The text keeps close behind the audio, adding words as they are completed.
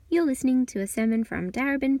You're listening to a sermon from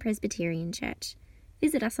Darebin Presbyterian Church.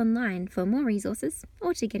 Visit us online for more resources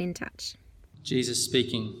or to get in touch. Jesus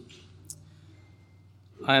speaking.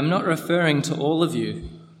 I am not referring to all of you.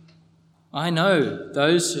 I know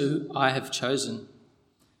those who I have chosen.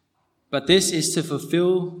 But this is to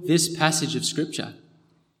fulfill this passage of Scripture.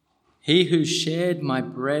 He who shared my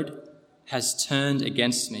bread has turned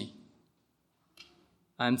against me.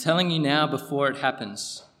 I am telling you now before it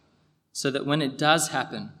happens, so that when it does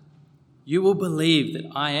happen, you will believe that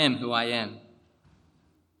I am who I am.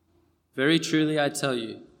 Very truly I tell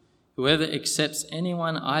you, whoever accepts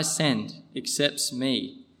anyone I send accepts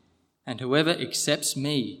me, and whoever accepts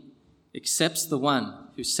me accepts the one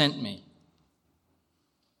who sent me.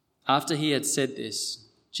 After he had said this,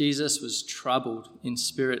 Jesus was troubled in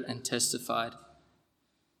spirit and testified,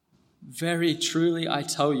 Very truly I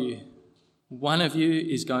tell you, one of you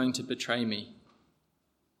is going to betray me.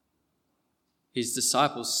 His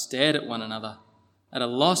disciples stared at one another, at a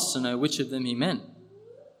loss to know which of them he meant.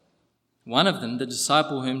 One of them, the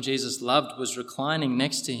disciple whom Jesus loved, was reclining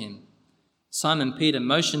next to him. Simon Peter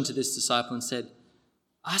motioned to this disciple and said,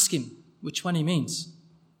 Ask him which one he means.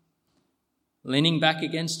 Leaning back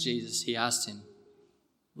against Jesus, he asked him,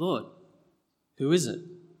 Lord, who is it?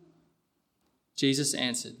 Jesus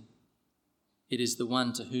answered, It is the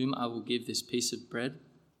one to whom I will give this piece of bread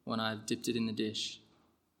when I have dipped it in the dish.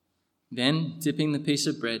 Then, dipping the piece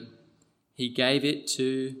of bread, he gave it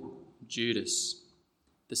to Judas,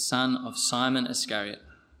 the son of Simon Iscariot.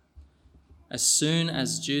 As soon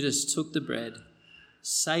as Judas took the bread,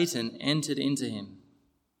 Satan entered into him.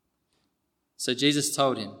 So Jesus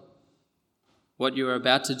told him, What you are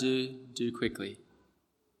about to do, do quickly.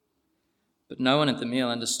 But no one at the meal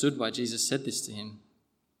understood why Jesus said this to him.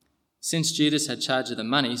 Since Judas had charge of the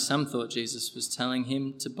money, some thought Jesus was telling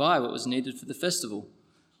him to buy what was needed for the festival,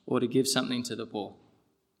 or to give something to the poor.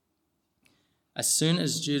 As soon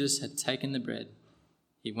as Judas had taken the bread,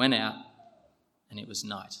 he went out, and it was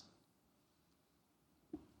night.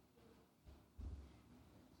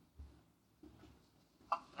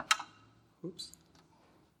 Oops.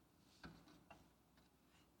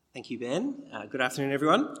 Thank you, Ben. Good afternoon,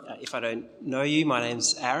 everyone. If I don't know you, my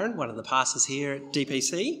name's Aaron, one of the pastors here at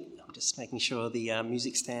DPC. I'm just making sure the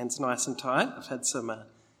music stands nice and tight. I've had some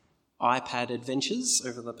iPad adventures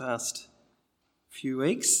over the past few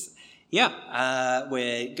weeks.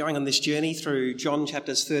 We're going on this journey through John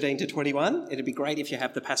chapters 13 to 21. It'd be great if you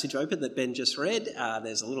have the passage open that Ben just read.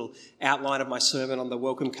 There's a little outline of my sermon on the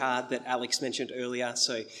welcome card that Alex mentioned earlier.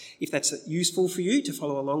 So if that's useful for you to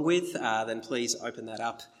follow along with, then please open that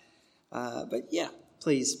up.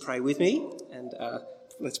 Please pray with me and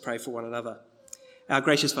let's pray for one another. Our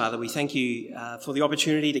gracious Father, we thank you for the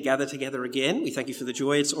opportunity to gather together again. We thank you for the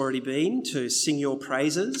joy it's already been to sing your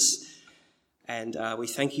praises. And we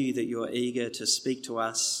thank you that you're eager to speak to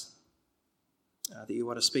us, that you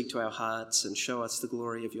want to speak to our hearts and show us the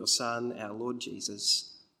glory of your Son, our Lord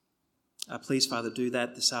Jesus. Please, Father, do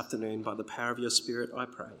that this afternoon by the power of your Spirit, I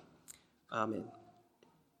pray. Amen.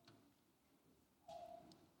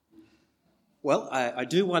 Well, I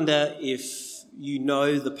do wonder if you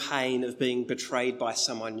know the pain of being betrayed by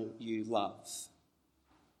someone you love.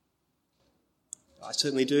 I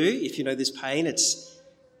certainly do. If you know this pain, it's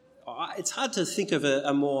hard to think of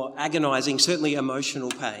a more agonising, certainly emotional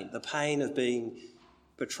pain, the pain of being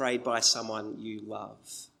betrayed by someone you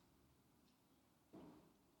love.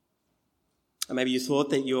 And maybe you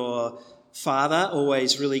thought that your father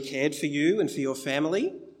always really cared for you and for your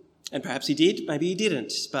family, and perhaps he did, maybe he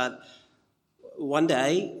didn't, but one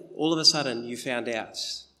day, all of a sudden, you found out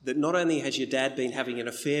that not only has your dad been having an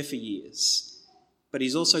affair for years, but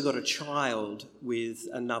he's also got a child with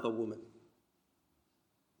another woman.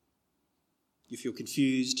 You feel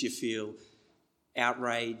confused, you feel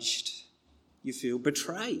outraged, you feel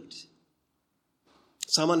betrayed.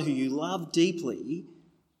 Someone who you love deeply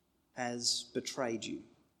has betrayed you.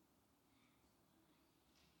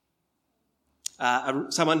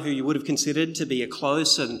 Someone who you would have considered to be a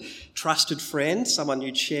close and trusted friend, someone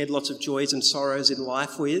you'd shared lots of joys and sorrows in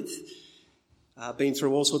life with, been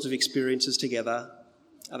through all sorts of experiences together.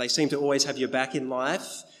 They seem to always have your back in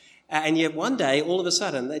life. And yet one day, all of a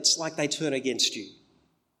sudden, it's like they turn against you.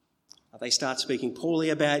 They start speaking poorly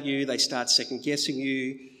about you. They start second-guessing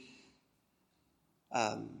you.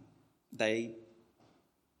 They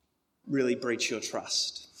really breach your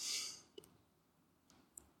trust.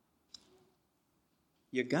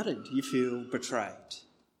 You're gutted. You feel betrayed.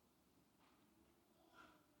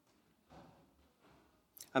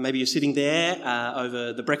 Maybe you're sitting there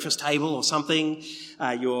over the breakfast table or something.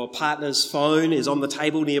 Your partner's phone is on the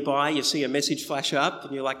table nearby. You see a message flash up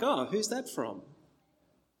and you're like, oh, who's that from?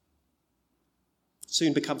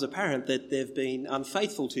 soon becomes apparent that they've been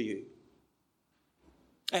unfaithful to you.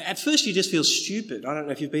 At first you just feel stupid. I don't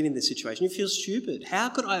know if you've been in this situation. You feel stupid. How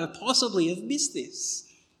could I possibly have missed this?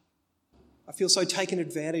 I feel so taken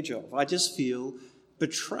advantage of. I just feel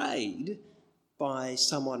betrayed by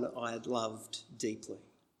someone I had loved deeply.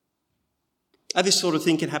 This sort of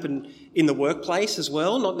thing can happen in the workplace as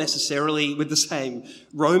well, not necessarily with the same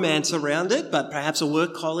romance around it, but perhaps a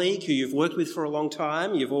work colleague who you've worked with for a long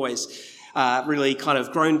time. You've always really kind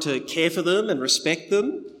of grown to care for them and respect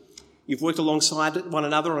them. You've worked alongside one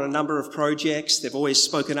another on a number of projects. They've always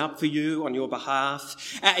spoken up for you on your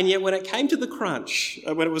behalf. And yet when it came to the crunch,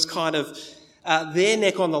 when it was kind of their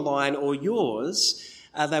neck on the line or yours,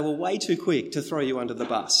 they were way too quick to throw you under the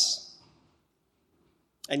bus.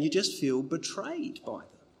 And you just feel betrayed by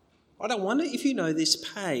them. I don't wonder if you know this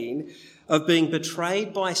pain of being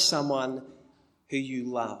betrayed by someone who you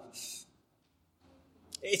love.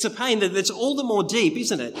 It's a pain that's all the more deep,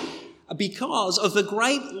 isn't it? Because of the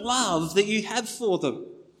great love that you have for them,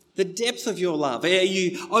 the depth of your love.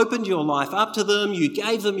 You opened your life up to them, you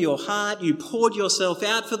gave them your heart, you poured yourself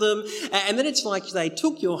out for them, and then it's like they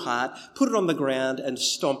took your heart, put it on the ground and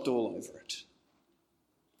stomped all over it.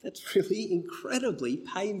 That's really incredibly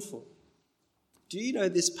painful. Do you know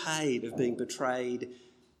this pain of being betrayed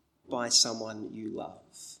by someone you love?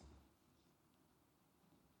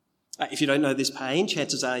 If you don't know this pain,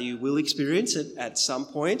 chances are you will experience it at some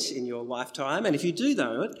point in your lifetime. And if you do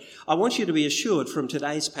know it, I want you to be assured from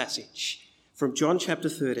today's passage, from John chapter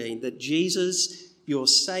 13, that Jesus, your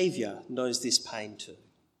Saviour, knows this pain too.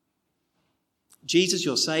 Jesus,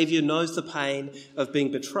 your Saviour, knows the pain of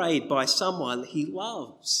being betrayed by someone he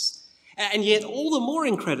loves. And yet, all the more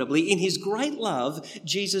incredibly, in his great love,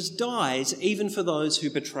 Jesus dies even for those who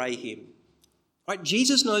betray him. Right?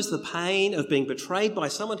 Jesus knows the pain of being betrayed by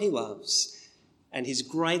someone he loves, and his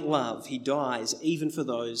great love, he dies even for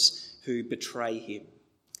those who betray him.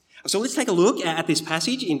 So let's take a look at this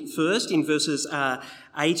passage first in verses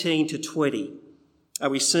 18 to 20.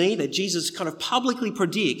 We see that Jesus kind of publicly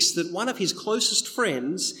predicts that one of his closest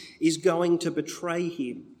friends is going to betray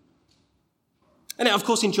him. And now, of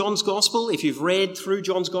course, in John's Gospel, if you've read through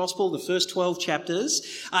John's Gospel, the first 12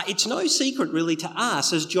 chapters, it's no secret really to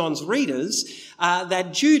us as John's readers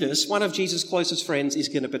that Judas, one of Jesus' closest friends, is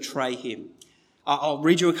going to betray him. I'll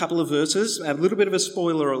read you a couple of verses, a little bit of a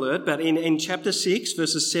spoiler alert, but in chapter 6,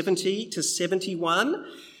 verses 70 to 71,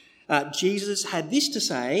 Jesus had this to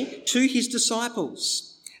say to his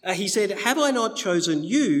disciples. He said, "Have I not chosen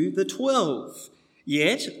you, the 12?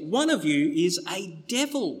 Yet one of you is a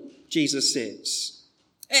devil," Jesus says.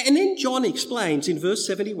 And then John explains in verse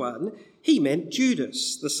 71, he meant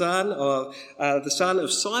Judas, the son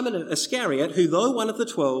of Simon Iscariot, who, though one of the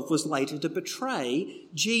 12, was later to betray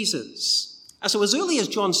Jesus. So as early as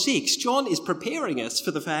John 6, John is preparing us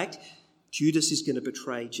for the fact Judas is going to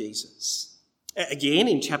betray Jesus. Again,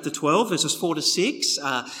 in chapter 12, verses 4 to 6,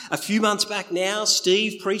 a few months back now,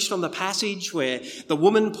 Steve preached on the passage where the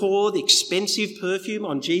woman poured expensive perfume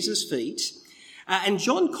on Jesus' feet. And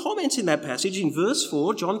John comments in that passage in verse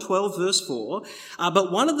 4, John 12, verse 4,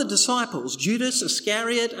 but one of the disciples, Judas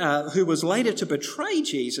Iscariot, who was later to betray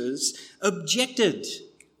Jesus, objected.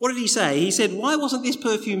 What did he say? He said, "Why wasn't this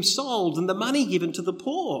perfume sold and the money given to the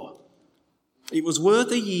poor? It was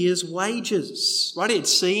worth a year's wages." Right? It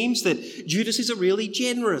seems that Judas is a really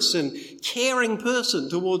generous and caring person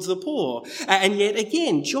towards the poor. And yet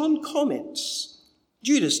again, John comments,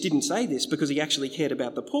 Judas didn't say this because he actually cared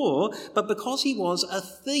about the poor, but because he was a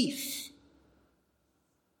thief.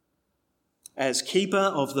 As keeper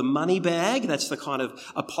of the money bag, that's the kind of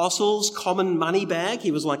apostles' common money bag, he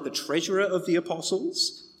was like the treasurer of the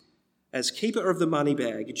apostles. As keeper of the money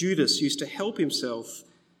bag, Judas used to help himself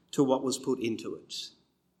to what was put into it.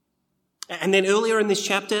 And then earlier in this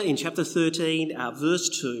chapter, in chapter 13, verse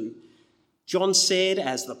 2, John said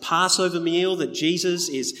as the Passover meal that Jesus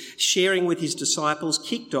is sharing with his disciples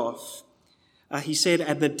kicked off, he said,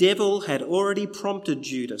 "And the devil had already prompted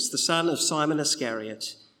Judas, the son of Simon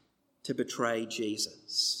Iscariot, to betray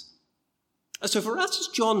Jesus." So for us as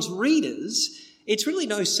John's readers, it's really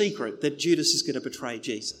no secret that Judas is going to betray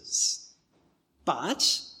Jesus.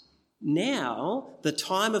 But now the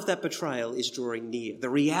time of that betrayal is drawing near, the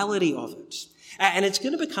reality of it. And it's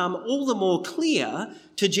going to become all the more clear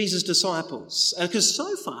to Jesus' disciples, because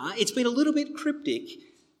so far it's been a little bit cryptic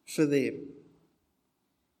for them.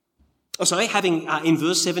 So in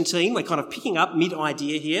verse 17, we're kind of picking up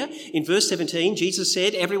mid-idea here. In verse 17, Jesus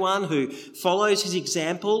said, "Everyone who follows his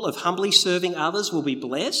example of humbly serving others will be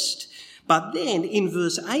blessed." But then in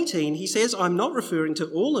verse 18, he says, "I'm not referring to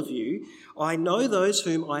all of you. I know those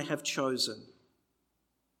whom I have chosen."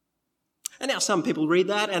 And now some people read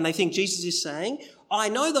that and they think Jesus is saying, I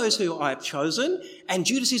know those who I have chosen, and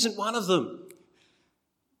Judas isn't one of them.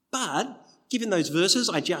 But given those verses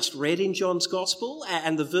I just read in John's Gospel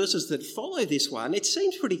and the verses that follow this one, it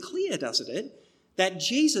seems pretty clear, doesn't it, that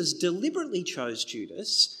Jesus deliberately chose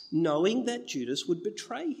Judas, knowing that Judas would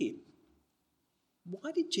betray him.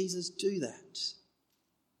 Why did Jesus do that?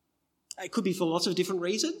 It could be for lots of different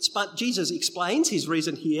reasons, but Jesus explains his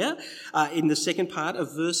reason here in the second part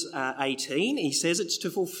of verse 18. He says it's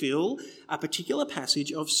to fulfill a particular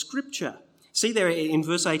passage of Scripture. See there in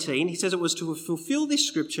verse 18, he says it was to fulfill this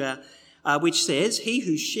Scripture which says, "He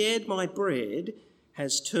who shared my bread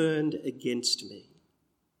has turned against me."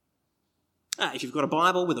 If you've got a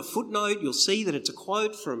Bible with a footnote, you'll see that it's a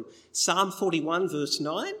quote from Psalm 41 verse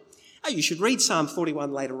 9. You should read Psalm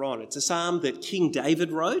 41 later on. It's a psalm that King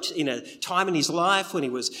David wrote in a time in his life when he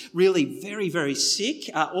was really very, very sick,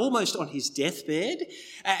 almost on his deathbed.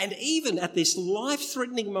 And even at this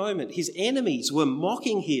life-threatening moment, his enemies were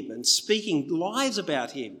mocking him and speaking lies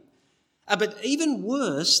about him. But even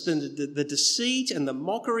worse than the deceit and the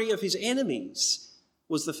mockery of his enemies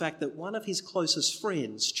was the fact that one of his closest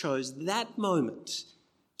friends chose that moment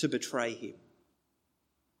to betray him.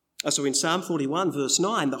 So in Psalm 41 verse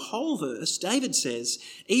 9, the whole verse, David says,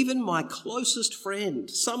 even my closest friend,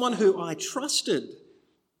 someone who I trusted,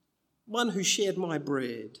 one who shared my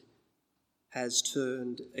bread, has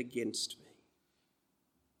turned against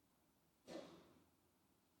me.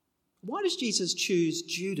 Why does Jesus choose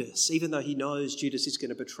Judas, even though he knows Judas is going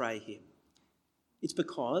to betray him? It's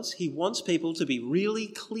because he wants people to be really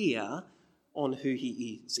clear on who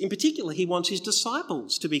he is. In particular, he wants his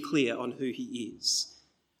disciples to be clear on who he is.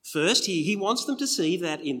 First, he wants them to see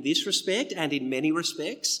that in this respect and in many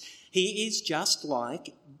respects, he is just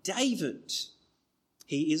like David.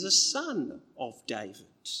 He is a son of David,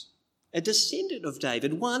 a descendant of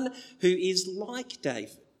David, one who is like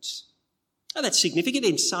David. And that's significant.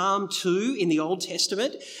 In Psalm 2 in the Old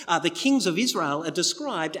Testament, the kings of Israel are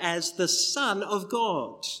described as the Son of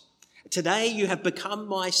God. Today you have become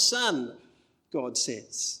my son, God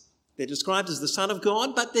says. They're described as the Son of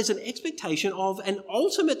God, but there's an expectation of an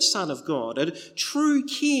ultimate Son of God, a true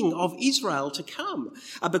King of Israel to come.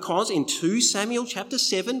 Because in 2 Samuel chapter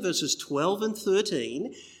 7, verses 12 and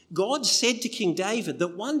 13, God said to King David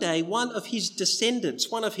that one day one of his descendants,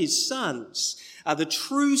 one of his sons, the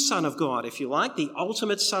true Son of God, if you like, the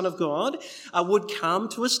ultimate Son of God, would come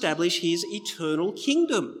to establish his eternal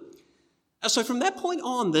kingdom. So from that point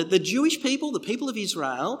on, the Jewish people, the people of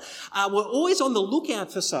Israel, were always on the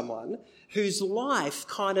lookout for someone whose life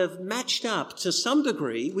kind of matched up to some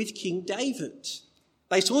degree with King David.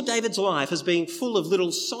 They saw David's life as being full of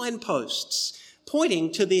little signposts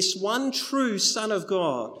pointing to this one true Son of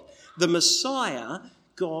God, the Messiah,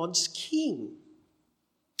 God's King.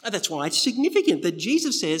 And that's why it's significant that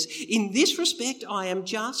Jesus says, in this respect, I am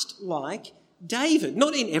just like David.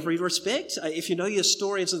 Not in every respect. If you know your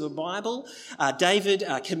stories of the Bible, David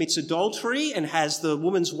commits adultery and has the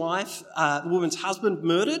woman's husband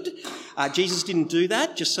murdered. Jesus didn't do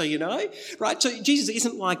that, just so you know. Right? So Jesus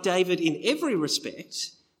isn't like David in every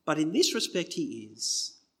respect, but in this respect he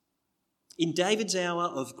is. In David's hour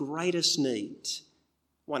of greatest need,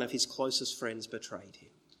 one of his closest friends betrayed him.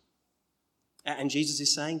 And Jesus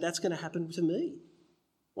is saying, that's going to happen to me.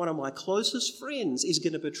 One of my closest friends is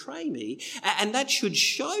going to betray me. And that should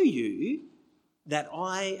show you that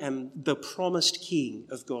I am the promised King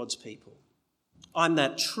of God's people. I'm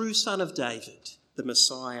that true son of David, the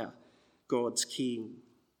Messiah, God's King.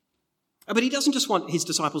 But he doesn't just want his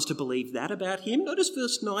disciples to believe that about him. Notice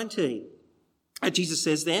verse 19. Jesus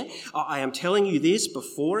says there, I am telling you this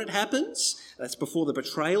before it happens. That's before the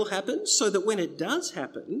betrayal happens, so that when it does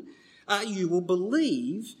happen, you will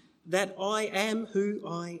believe that I am who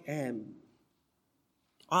I am.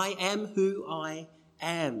 I am who I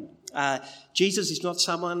am. Jesus is not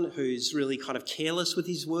someone who's really kind of careless with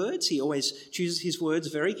his words. He always chooses his words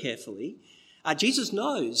very carefully. Jesus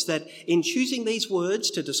knows that in choosing these words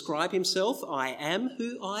to describe himself, I am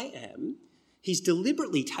who I am, he's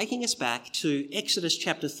deliberately taking us back to Exodus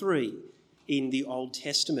chapter 3 in the Old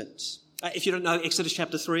Testament. If you don't know Exodus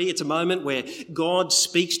chapter 3, it's a moment where God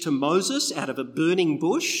speaks to Moses out of a burning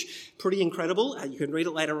bush. Pretty incredible. You can read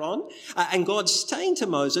it later on. And God's saying to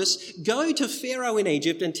Moses, go to Pharaoh in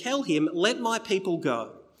Egypt and tell him, let my people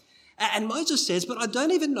go. And Moses says, but I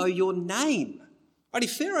don't even know your name. Right?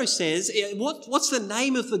 If Pharaoh says, what's the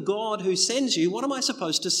name of the God who sends you? What am I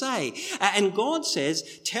supposed to say? And God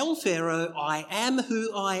says, tell Pharaoh, I am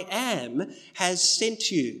who I am has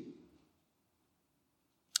sent you.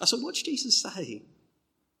 So what's Jesus saying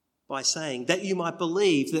by saying that you might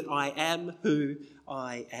believe that I am who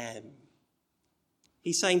I am?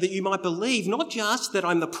 He's saying that you might believe not just that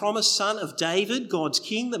I'm the promised son of David, God's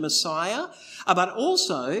king, the Messiah, but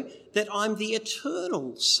also that I'm the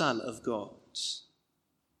eternal Son of God.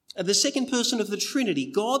 The second person of the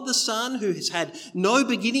Trinity, God the Son, who has had no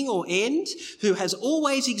beginning or end, who has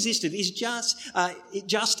always existed, is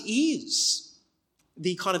just is.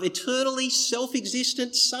 The kind of eternally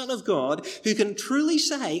self-existent Son of God who can truly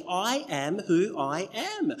say, I am who I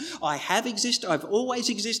am. I have existed, I've always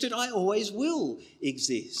existed, I always will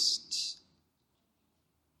exist.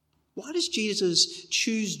 Why does Jesus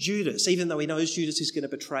choose Judas, even though he knows Judas is going to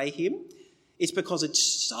betray him? It's because it's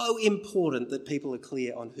so important that people are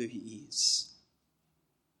clear on who he is,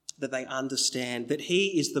 that they understand that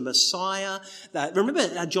he is the Messiah.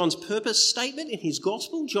 Remember John's purpose statement in his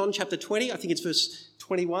gospel, John chapter 20, I think it's verse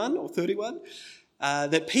 21 or 31,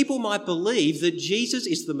 that people might believe that Jesus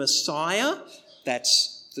is the Messiah,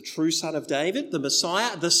 that's the true Son of David, the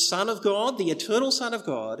Messiah, the Son of God, the eternal Son of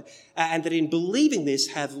God, and that in believing this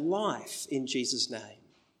have life in Jesus' name.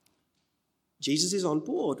 Jesus is on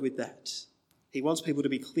board with that. He wants people to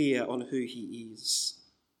be clear on who he is.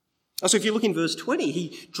 So if you look in verse 20,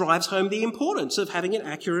 he drives home the importance of having an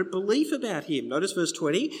accurate belief about him. Notice verse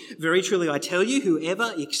 20, very truly I tell you,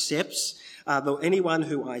 whoever accepts anyone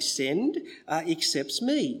who I send accepts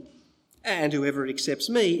me. And whoever accepts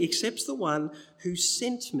me accepts the one who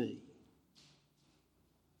sent me.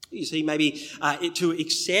 You see, maybe to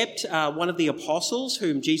accept one of the apostles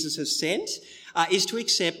whom Jesus has sent is to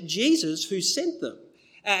accept Jesus who sent them.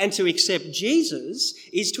 And to accept Jesus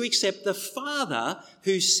is to accept the Father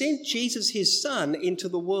who sent Jesus, his Son, into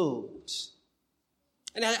the world.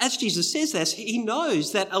 And as Jesus says this, he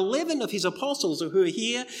knows that 11 of his apostles who are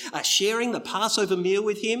here sharing the Passover meal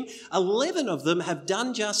with him, 11 of them have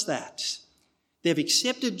done just that. They've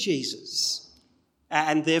accepted Jesus,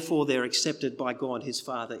 and therefore they're accepted by God, his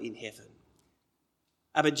Father in heaven.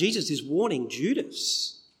 But Jesus is warning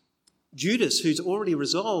Judas, who's already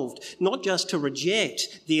resolved not just to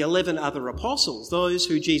reject the 11 other apostles, those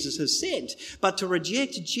who Jesus has sent, but to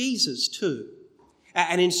reject Jesus too.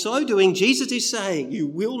 And in so doing, Jesus is saying, you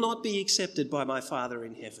will not be accepted by my Father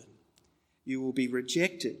in heaven. You will be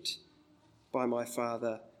rejected by my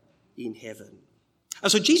Father in heaven.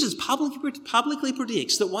 So Jesus publicly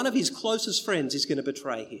predicts that one of his closest friends is going to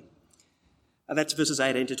betray him. That's verses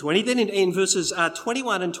 18 to 20. Then in verses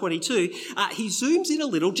 21 and 22, he zooms in a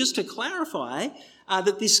little just to clarify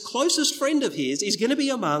that this closest friend of his is going to be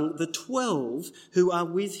among the 12 who are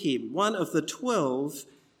with him, one of the 12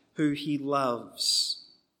 who he loves.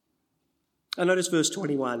 I notice verse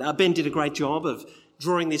 21. Ben did a great job of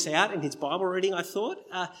drawing this out in his Bible reading, I thought.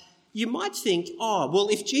 You might think,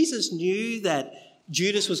 if Jesus knew that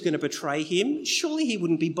Judas was going to betray him, surely he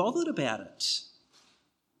wouldn't be bothered about it.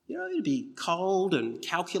 It'd be cold and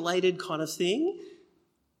calculated kind of thing.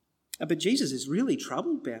 But Jesus is really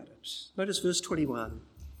troubled about it. Notice verse 21.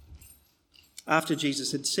 After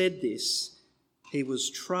Jesus had said this, he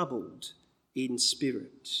was troubled in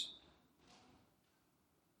spirit.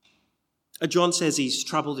 John says he's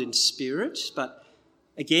troubled in spirit, but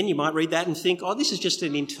again, you might read that and think, this is just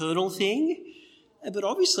an internal thing. But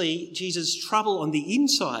obviously, Jesus' trouble on the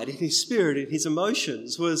inside, in his spirit, in his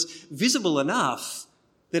emotions, was visible enough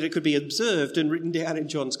that it could be observed and written down in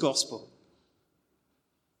John's Gospel.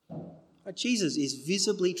 But Jesus is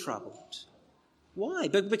visibly troubled. Why?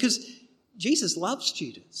 Because Jesus loves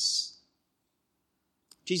Judas.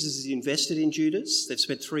 Jesus is invested in Judas. They've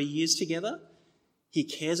spent 3 years together. He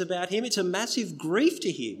cares about him. It's a massive grief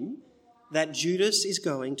to him that Judas is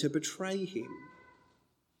going to betray him.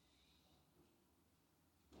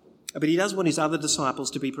 But he does want his other disciples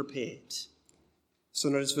to be prepared. So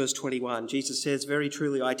notice verse 21. Jesus says, very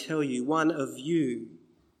truly, I tell you, one of you,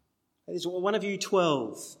 that is one of you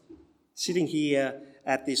 12, sitting here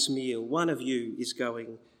at this meal, one of you is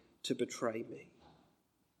going to betray me.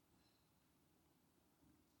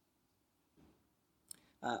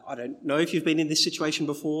 I don't know if you've been in this situation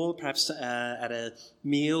before, perhaps at a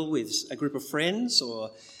meal with a group of friends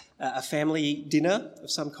or a family dinner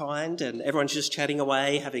of some kind, and everyone's just chatting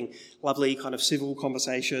away, having lovely kind of civil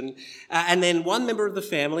conversation. And then one member of the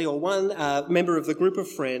family or one member of the group of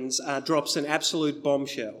friends drops an absolute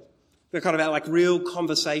bombshell. They're kind of like real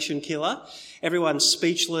conversation killer. Everyone's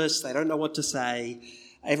speechless. They don't know what to say.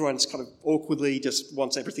 Everyone's kind of awkwardly just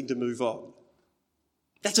wants everything to move on.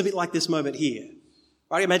 That's a bit like this moment here.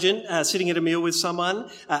 Right, imagine sitting at a meal with someone,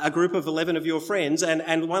 a group of 11 of your friends,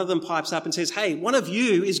 and one of them pipes up and says, hey, one of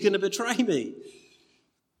you is going to betray me.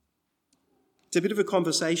 It's a bit of a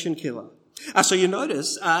conversation killer. So you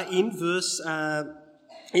notice in verse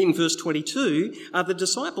In verse 22, the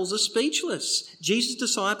disciples are speechless. Jesus'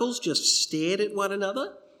 disciples just stared at one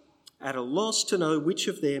another, at a loss to know which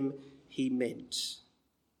of them he meant.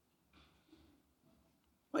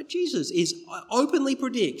 Right, Jesus openly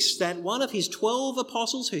predicts that one of his 12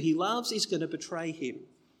 apostles who he loves is going to betray him.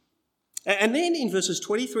 And then in verses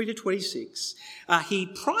 23 to 26, he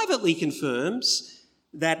privately confirms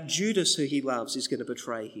that Judas, who he loves, is going to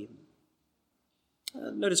betray him.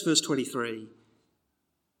 Notice verse 23.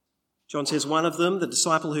 John says, one of them, the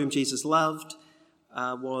disciple whom Jesus loved,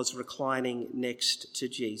 was reclining next to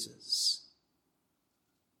Jesus.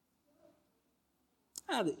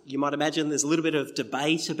 You might imagine there's a little bit of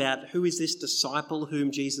debate about who is this disciple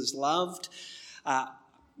whom Jesus loved.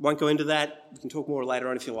 Won't go into that. We can talk more later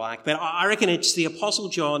on if you like. But I reckon it's the Apostle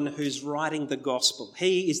John who's writing the gospel.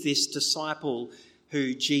 He is this disciple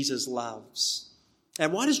who Jesus loves.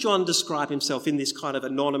 And why does John describe himself in this kind of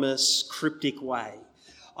anonymous, cryptic way?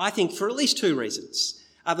 I think for at least two reasons.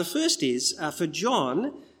 The first is, for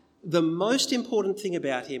John, the most important thing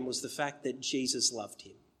about him was the fact that Jesus loved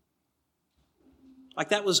him. Like,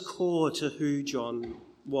 that was core to who John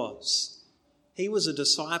was. He was a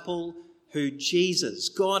disciple who Jesus,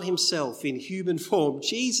 God himself in human form,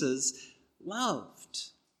 Jesus,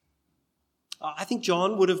 loved. I think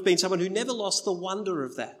John would have been someone who never lost the wonder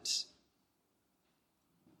of that.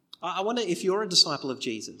 I wonder if you're a disciple of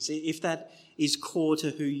Jesus, if that is core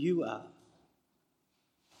to who you are.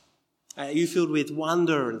 Are you filled with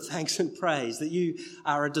wonder and thanks and praise that you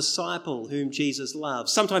are a disciple whom Jesus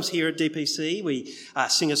loves? Sometimes here at DPC we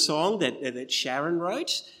sing a song that Sharon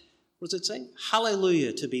wrote. What does it say?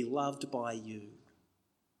 Hallelujah, to be loved by you.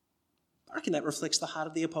 I reckon that reflects the heart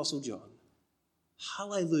of the Apostle John.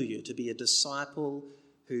 Hallelujah, to be a disciple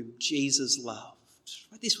whom Jesus loved.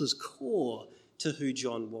 This was core to who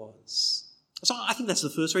John was. So I think that's the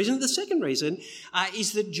first reason. The second reason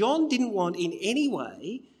is that John didn't want in any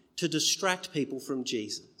way to distract people from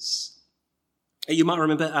Jesus. You might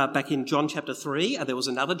remember back in John chapter 3, there was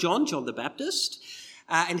another John the Baptist,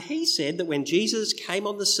 and he said that when Jesus came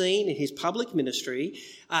on the scene in his public ministry,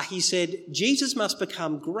 he said, Jesus must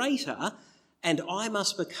become greater and I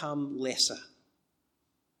must become lesser.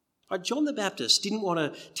 John the Baptist didn't want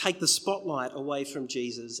to take the spotlight away from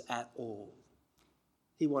Jesus at all.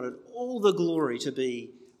 He wanted all the glory to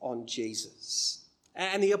be on Jesus.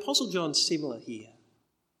 And the Apostle John's similar here.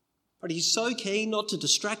 But he's so keen not to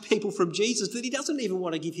distract people from Jesus that he doesn't even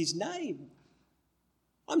want to give his name.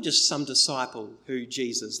 I'm just some disciple who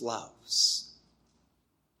Jesus loves.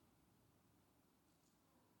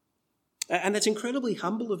 And that's incredibly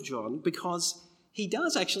humble of John because he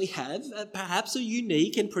does actually have perhaps a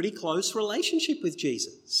unique and pretty close relationship with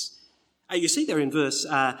Jesus. You see there in verse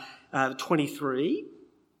 23,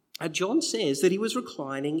 John says that he was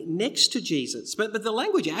reclining next to Jesus. But the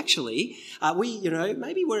language actually,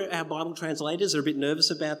 maybe our Bible translators are a bit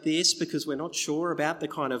nervous about this because we're not sure about the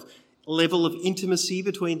kind of level of intimacy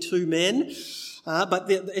between two men.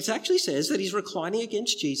 But it actually says that he's reclining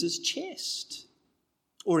against Jesus' chest.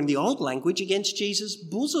 Or in the old language, against Jesus'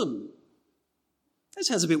 bosom. That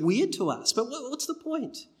sounds a bit weird to us, but what's the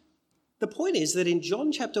point? The point is that in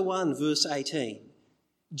John chapter 1, verse 18,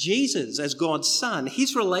 Jesus, as God's Son,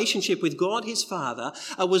 his relationship with God his Father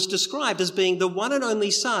was described as being the one and only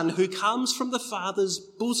Son who comes from the Father's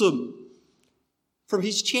bosom, from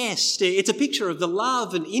his chest. It's a picture of the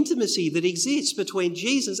love and intimacy that exists between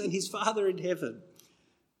Jesus and his Father in heaven.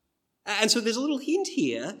 And so there's a little hint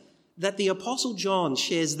here that the Apostle John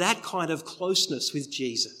shares that kind of closeness with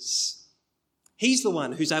Jesus. He's the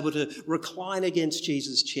one who's able to recline against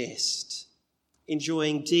Jesus' chest,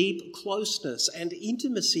 enjoying deep closeness and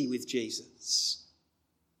intimacy with Jesus.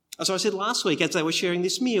 So I said last week, as they were sharing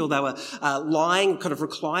this meal, they were lying, kind of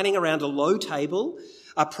reclining around a low table.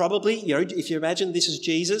 Probably, if you imagine this is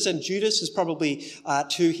Jesus and Judas is probably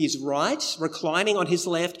to his right, reclining on his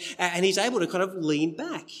left, and he's able to kind of lean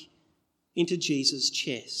back into Jesus'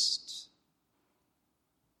 chest.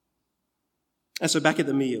 And so back at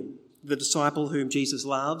the meal, the disciple whom Jesus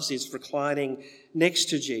loves is reclining next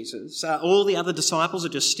to Jesus. All the other disciples are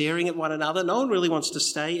just staring at one another. No one really wants to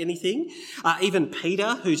say anything. Even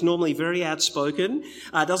Peter, who's normally very outspoken,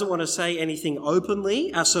 doesn't want to say anything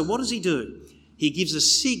openly. So what does he do? He gives a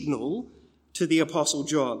signal to the Apostle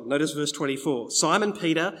John. Notice verse 24. Simon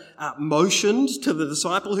Peter motioned to the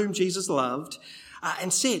disciple whom Jesus loved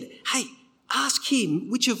and said, "Hey, ask him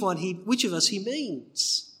which of us he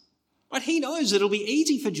means." Right? He knows it'll be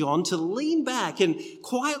easy for John to lean back and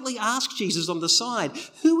quietly ask Jesus on the side,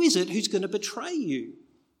 who is it who's going to betray you?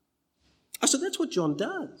 So that's what John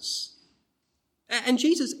does. And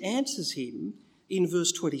Jesus answers him in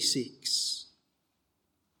verse 26.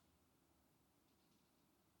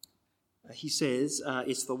 He says,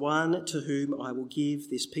 it's the one to whom I will give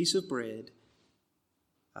this piece of bread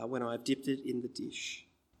when I have dipped it in the dish.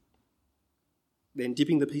 Then,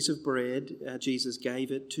 dipping the piece of bread, Jesus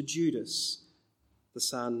gave it to Judas, the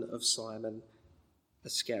son of Simon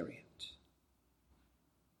Iscariot.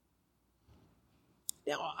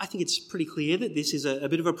 Now, I think it's pretty clear that this is a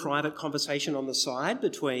bit of a private conversation on the side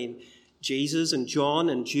between Jesus and John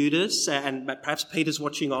and Judas, and perhaps Peter's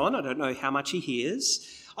watching on. I don't know how much he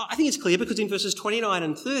hears. I think it's clear because in verses 29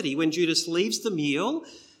 and 30, when Judas leaves the meal,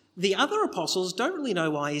 the other apostles don't really know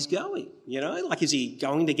why he's going. Like, is he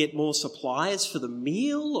going to get more supplies for the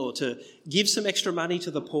meal or to give some extra money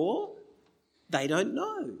to the poor? They don't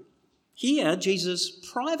know. Here, Jesus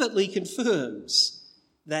privately confirms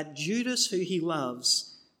that Judas, who he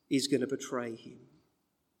loves, is going to betray him.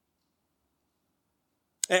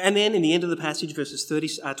 And then in the end of the passage, verses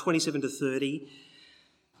 27 to 30,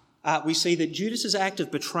 we see that Judas's act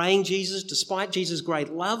of betraying Jesus, despite Jesus'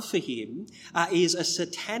 great love for him, is a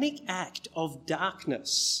satanic act of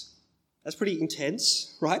darkness. That's pretty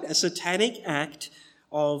intense, right? A satanic act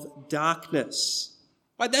of darkness.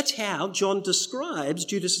 Right? That's how John describes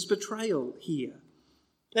Judas's betrayal here.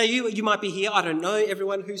 Now, you might be here. I don't know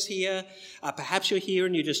everyone who's here. Perhaps you're here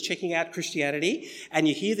and you're just checking out Christianity and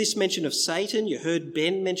you hear this mention of Satan. You heard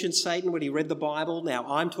Ben mention Satan when he read the Bible. Now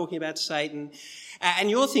I'm talking about Satan. And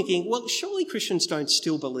you're thinking, well, surely Christians don't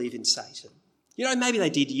still believe in Satan. Maybe they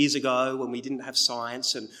did years ago when we didn't have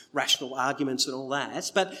science and rational arguments and all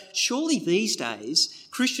that. But surely these days,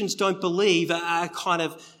 Christians don't believe a kind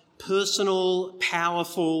of personal,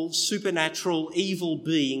 powerful, supernatural, evil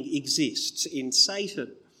being exists in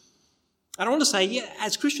Satan. And I want to say,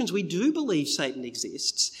 as Christians, we do believe Satan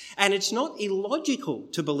exists, and it's not illogical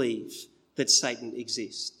to believe that Satan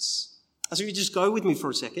exists. So if you just go with me for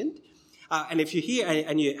a second, and if you're here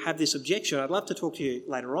and you have this objection, I'd love to talk to you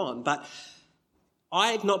later on, but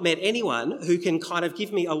I've not met anyone who can kind of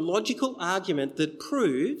give me a logical argument that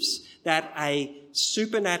proves that a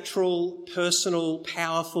supernatural, personal,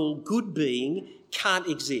 powerful, good being can't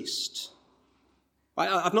exist.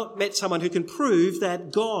 I've not met someone who can prove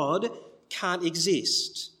that God can't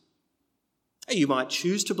exist. You might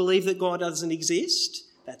choose to believe that God doesn't exist.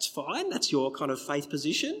 That's fine. That's your kind of faith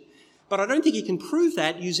position. But I don't think you can prove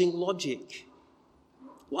that using logic.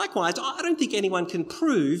 Likewise, I don't think anyone can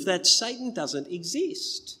prove that Satan doesn't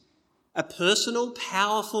exist. A personal,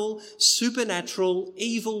 powerful, supernatural,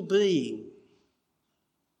 evil being.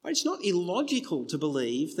 It's not illogical to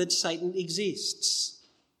believe that Satan exists.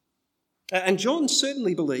 And John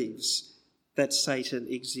certainly believes that Satan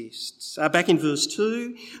exists. Back in verse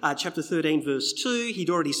 2, chapter 13, verse 2, he'd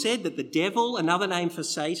already said that the devil, another name for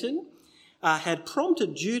Satan, had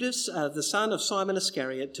prompted Judas, the son of Simon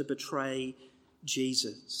Iscariot, to betray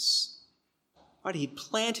Jesus. Right? He'd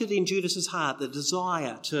planted in Judas's heart the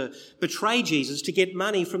desire to betray Jesus to get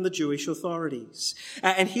money from the Jewish authorities.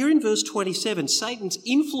 And here in verse 27, Satan's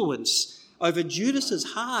influence over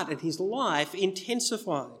Judas's heart and his life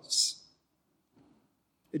intensifies.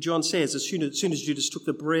 John says, as soon as Judas took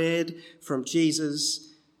the bread from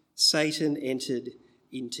Jesus, Satan entered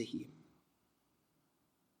into him.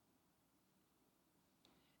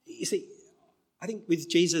 You see, I think with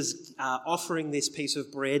Jesus offering this piece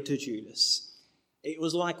of bread to Judas, it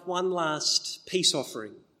was like one last peace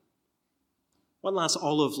offering, one last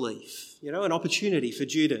olive leaf, an opportunity for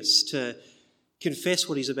Judas to confess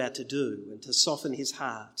what he's about to do and to soften his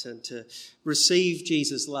heart and to receive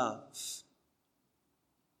Jesus' love.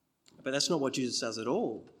 But that's not what Judas does at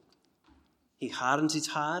all. He hardens his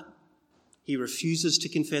heart. He refuses to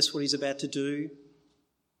confess what he's about to do.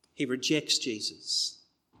 He rejects Jesus.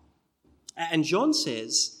 And John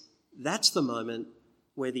says that's the moment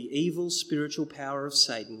where the evil spiritual power of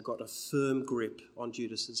Satan got a firm grip on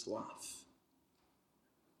Judas's life.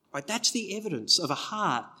 Right? That's the evidence of a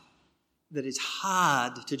heart that is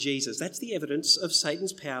hard to Jesus. That's the evidence of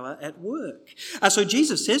Satan's power at work. So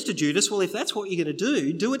Jesus says to Judas, well, if that's what you're going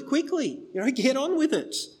to do it quickly. Get on with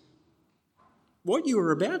it. What you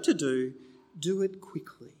are about to do it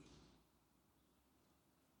quickly.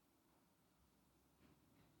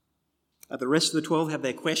 The rest of the 12 have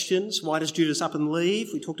their questions. Why does Judas up and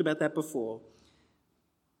leave? We talked about that before.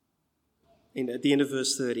 And at the end of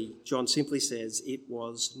verse 30, John simply says, it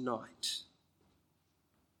was night.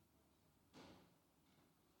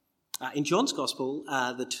 In John's Gospel,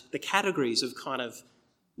 the categories of kind of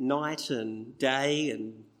night and day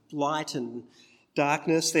and light and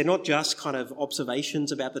darkness, they're not just kind of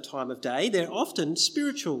observations about the time of day. They're often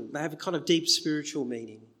spiritual. They have a kind of deep spiritual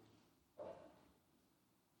meaning.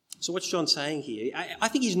 So what's John saying here? I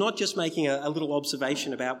think he's not just making a little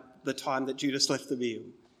observation about the time that Judas left the meal.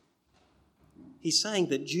 He's saying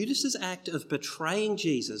that Judas's act of betraying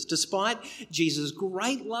Jesus, despite Jesus'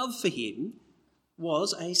 great love for him,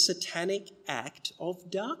 was a satanic act of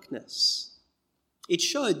darkness. It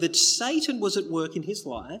showed that Satan was at work in his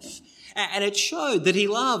life, and it showed that he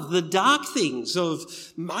loved the dark things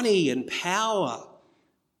of money and power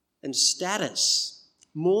and status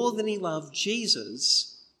more than he loved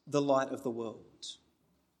Jesus, the light of the world.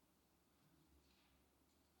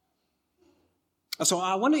 So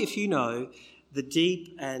I wonder if you know the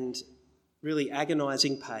deep and really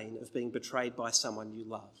agonising pain of being betrayed by someone you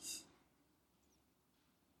love.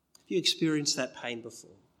 Have you experienced that pain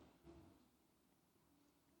before?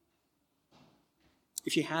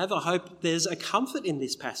 If you have, I hope there's a comfort in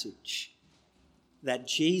this passage that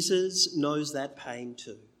Jesus knows that pain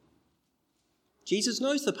too. Jesus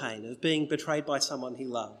knows the pain of being betrayed by someone he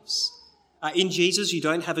loves. In Jesus, you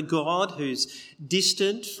don't have a God who's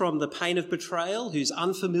distant from the pain of betrayal, who's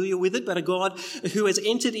unfamiliar with it, but a God who has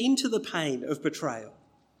entered into the pain of betrayal.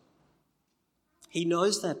 He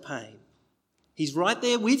knows that pain. He's right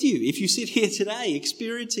there with you if you sit here today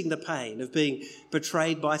experiencing the pain of being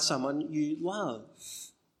betrayed by someone you love.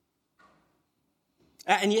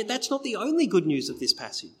 And yet that's not the only good news of this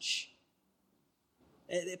passage.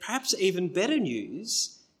 Perhaps even better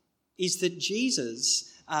news is that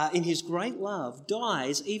Jesus, in his great love,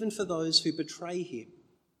 dies even for those who betray him.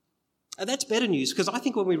 And that's better news, because I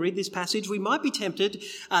think when we read this passage, we might be tempted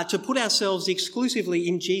to put ourselves exclusively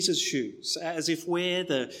in Jesus' shoes, as if we're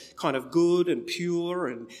the kind of good and pure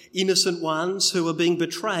and innocent ones who are being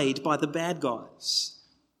betrayed by the bad guys.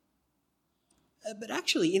 But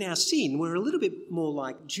actually, in our sin, we're a little bit more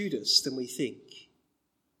like Judas than we think.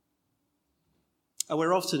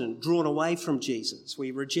 We're often drawn away from Jesus.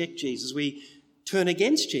 We reject Jesus. We turn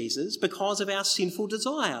against Jesus because of our sinful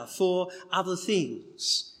desire for other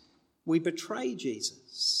things. We betray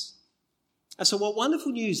Jesus. And so what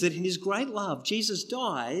wonderful news that in his great love, Jesus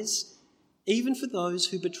dies even for those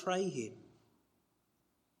who betray him.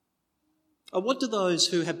 What do those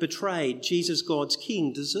who have betrayed Jesus, God's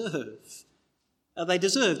King, deserve? They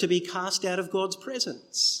deserve to be cast out of God's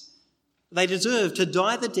presence. They deserve to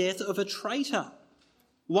die the death of a traitor,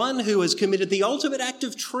 one who has committed the ultimate act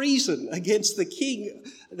of treason against the king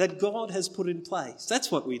that God has put in place.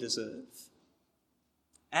 That's what we deserve.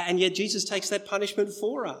 And yet Jesus takes that punishment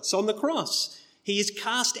for us on the cross. He is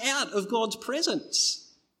cast out of God's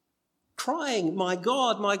presence, crying, my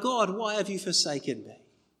God, why have you forsaken me?"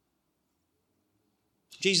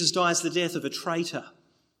 Jesus dies the death of a traitor.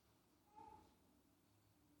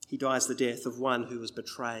 He dies the death of one who has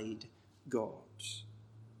betrayed God.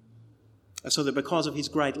 So that because of his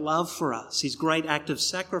great love for us, his great act of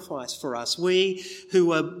sacrifice for us, we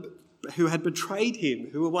who had betrayed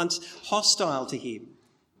him, who were once hostile to him,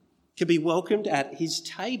 can be welcomed at his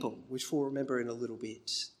table, which we'll remember in a little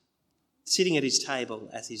bit, sitting at his table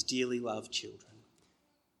as his dearly loved children.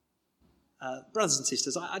 Brothers and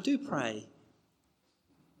sisters, I do pray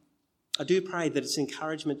that it's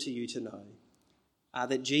encouragement to you to know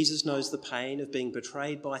that Jesus knows the pain of being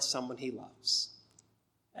betrayed by someone he loves.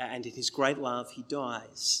 And in his great love, he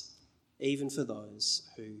dies even for those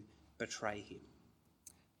who betray him.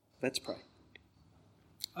 Let's pray.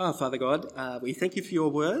 Oh, Father God, we thank you for your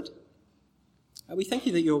word. We thank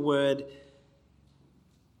you that your word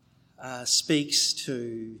speaks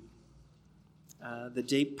to the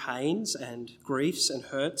deep pains and griefs and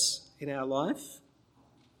hurts in our life,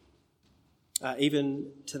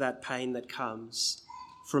 even to that pain that comes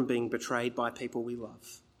from being betrayed by people we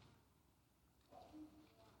love.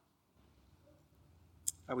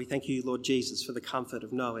 We thank you, Lord Jesus, for the comfort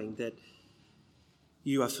of knowing that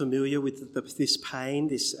you are familiar with this pain,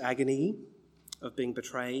 this agony of being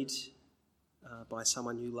betrayed by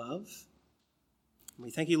someone you love. And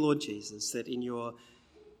we thank you, Lord Jesus, that in your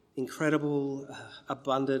incredible,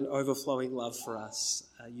 abundant, overflowing love for us,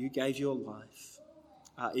 you gave your life,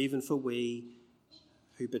 even for we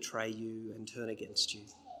who betray you and turn against you.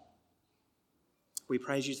 We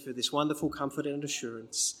praise you for this wonderful comfort and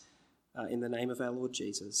assurance in the name of our Lord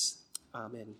Jesus. Amen.